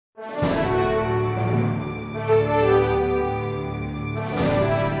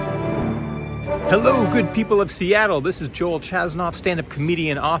Hello, good people of Seattle. This is Joel Chasnoff, stand-up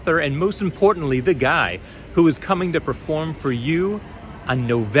comedian, author, and most importantly, the guy who is coming to perform for you on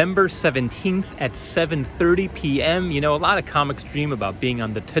November 17th at 7:30 p.m. You know, a lot of comics dream about being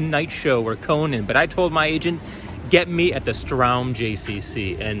on The Tonight Show or Conan, but I told my agent, get me at the Stroum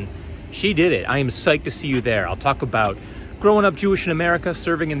JCC, and she did it. I am psyched to see you there. I'll talk about growing up Jewish in America,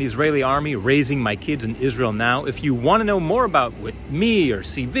 serving in the Israeli army, raising my kids in Israel now. If you want to know more about me or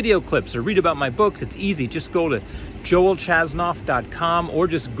see video clips or read about my books, it's easy. Just go to joelchasnoff.com or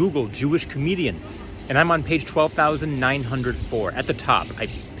just Google Jewish comedian. And I'm on page 12,904 at the top. I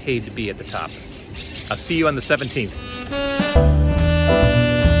paid to be at the top. I'll see you on the 17th.